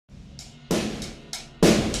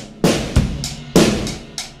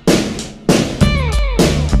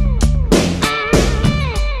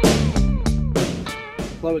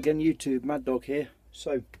Hello again YouTube, Mad Dog here.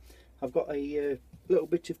 So I've got a little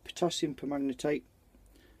bit of potassium permanganate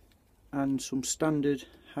and some standard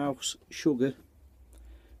house sugar,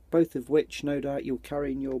 both of which no doubt you'll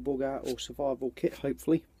carry in your bug out or survival kit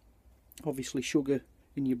hopefully. Obviously sugar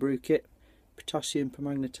in your brew kit, potassium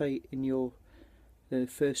permanganate in your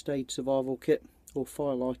first aid survival kit or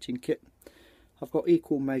fire lighting kit. I've got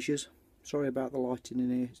equal measures, sorry about the lighting in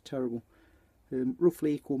here, it's terrible.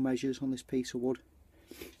 Roughly equal measures on this piece of wood,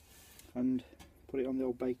 and put it on the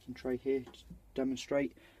old baking tray here to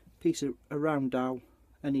demonstrate. Piece of a round dowel,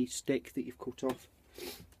 any stick that you've cut off.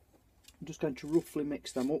 I'm just going to roughly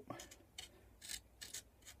mix them up,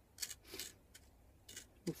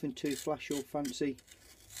 nothing too flashy or fancy,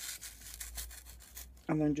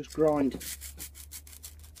 and then just grind.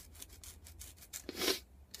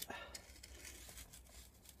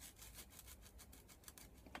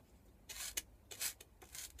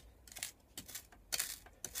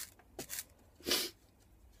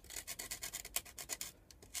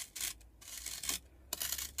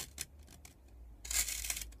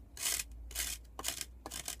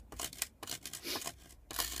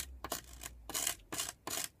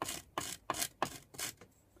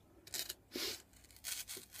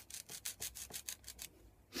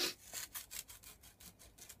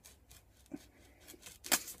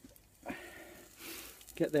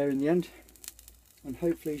 Get there in the end, and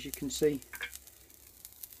hopefully, as you can see,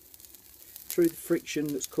 through the friction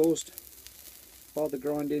that's caused by the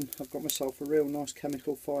grinding, I've got myself a real nice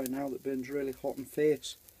chemical fire now that burns really hot and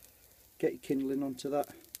fierce. Get your kindling onto that,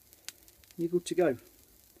 you're good to go.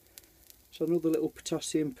 So another little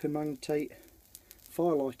potassium permanganate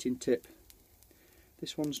fire lighting tip.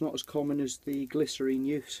 This one's not as common as the glycerine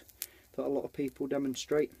use that a lot of people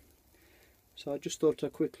demonstrate, so I just thought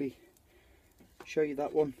I'd quickly show you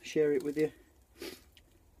that one, share it with you.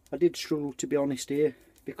 I did struggle, to be honest, here,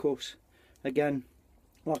 because again,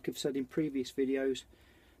 like I've said in previous videos,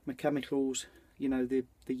 my chemicals, you know, they're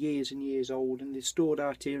years and years old, and they're stored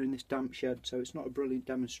out here in this damp shed, so it's not a brilliant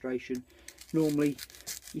demonstration. Normally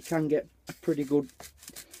you can get a pretty good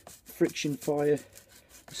friction fire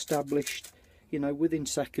established, you know, within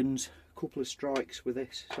seconds, a couple of strikes with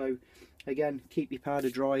this. So again, keep your powder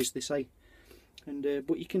dry, as they say, and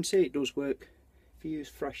but you can see it does work. If you use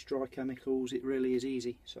fresh dry chemicals, it really is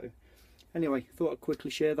easy. So anyway, thought I'd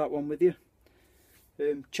quickly share that one with you.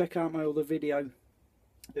 Check out my other video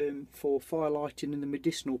for fire lighting and the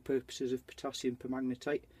medicinal purposes of potassium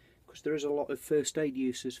permanganate, because there is a lot of first aid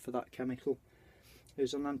uses for that chemical.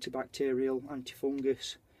 There's an antibacterial,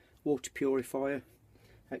 antifungus, water purifier,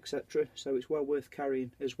 etc. So it's well worth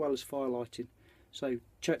carrying, as well as fire lighting. So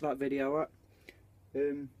check that video out.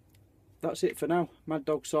 That's it for now. Mad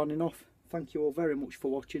Dog signing off. Thank you all very much for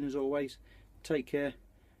watching, as always. Take care.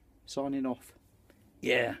 Signing off.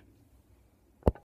 Yeah.